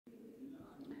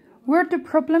word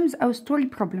problems أو story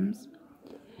problems.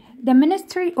 The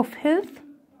Ministry of Health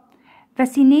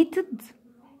vaccinated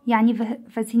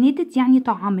يعني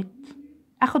طعمت،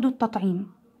 أخدوا التطعيم.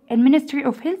 Ministry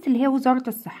of Health اللي هي وزارة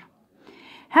الصحة.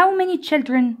 How many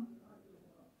children?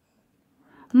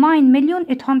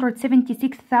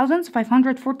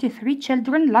 9,876,543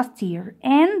 children last year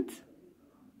and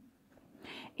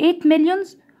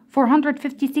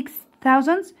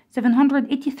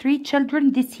 8,456,783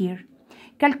 children this year.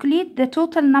 Calculate the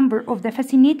total number of the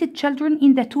vaccinated children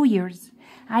in the 2 years.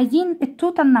 عايزين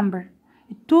التوتال نمبر.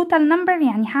 التوتال نمبر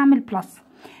يعني هعمل بلس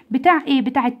بتاع ايه؟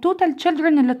 بتاع التوتال children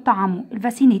اللي اتطعموا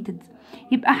الفاسينيتد.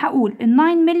 يبقى هقول ال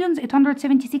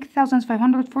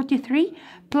 9,876,543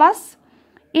 plus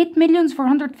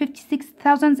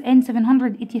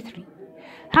 8,456,783.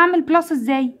 هعمل بلس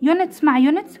ازاي؟ units مع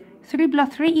units. 3 plus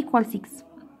 3 equals 6.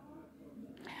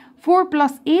 4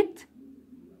 plus 8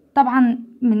 طبعا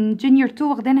من junior 2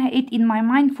 واخدينها 8 in my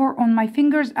mind. 4 on my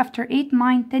fingers after 8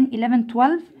 9 10 11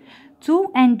 12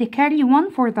 2 and carry 1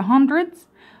 for the hundreds.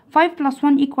 5 plus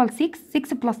 1 equals 6.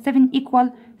 6 plus 7 equal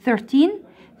 13.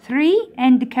 3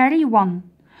 and carry 1.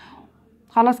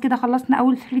 خلاص كده خلصنا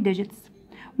أول 3 digits.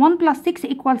 1 plus 6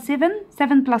 equals 7.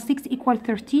 7 plus 6 equal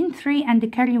 13. 3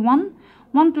 and carry 1.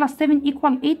 1 plus 7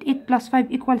 equal 8. 8 plus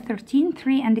 5 equal 13.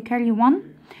 3 and carry 1.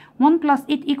 1 plus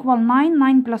 8 equal 9.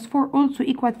 9 plus 4 also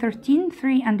equal 13.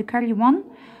 3 and carry 1.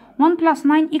 1 plus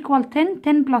 9 equal 10.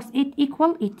 10 plus 8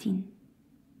 equal 18.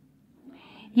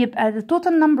 يبقى the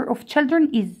total number of children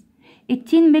is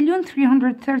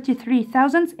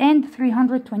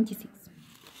 18,333,326.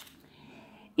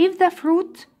 If the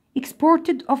fruit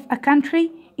exported of a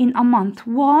country in a month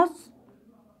was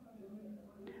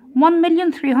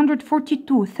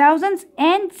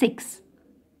 1,342,006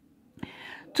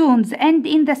 tons and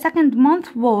in the second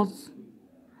month was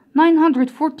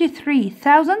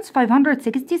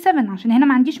 943,567 عشان هنا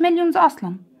ما عنديش مليونز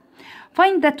أصلا.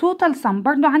 Find the total sum.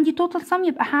 برضو عندي total sum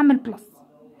يبقى هعمل plus.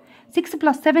 6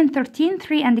 plus 7 13.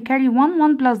 3 and carry 1.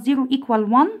 1 plus 0 equal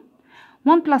 1.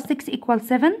 1 plus 6 equal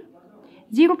 7.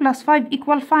 0 plus 5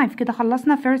 equal 5. كده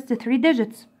خلصنا first 3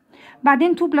 digits.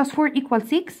 بعدين 2 plus 4 equal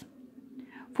 6.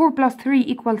 4 plus 3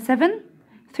 equal 7.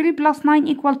 3 plus 9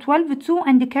 equal 12. 2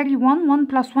 and carry 1. 1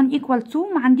 plus 1 equal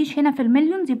 2. ما عنديش هنا في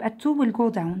المليونز يبقى 2 will go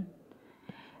down.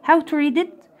 How to read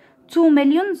it?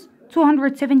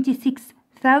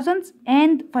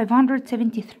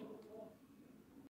 2,276,573.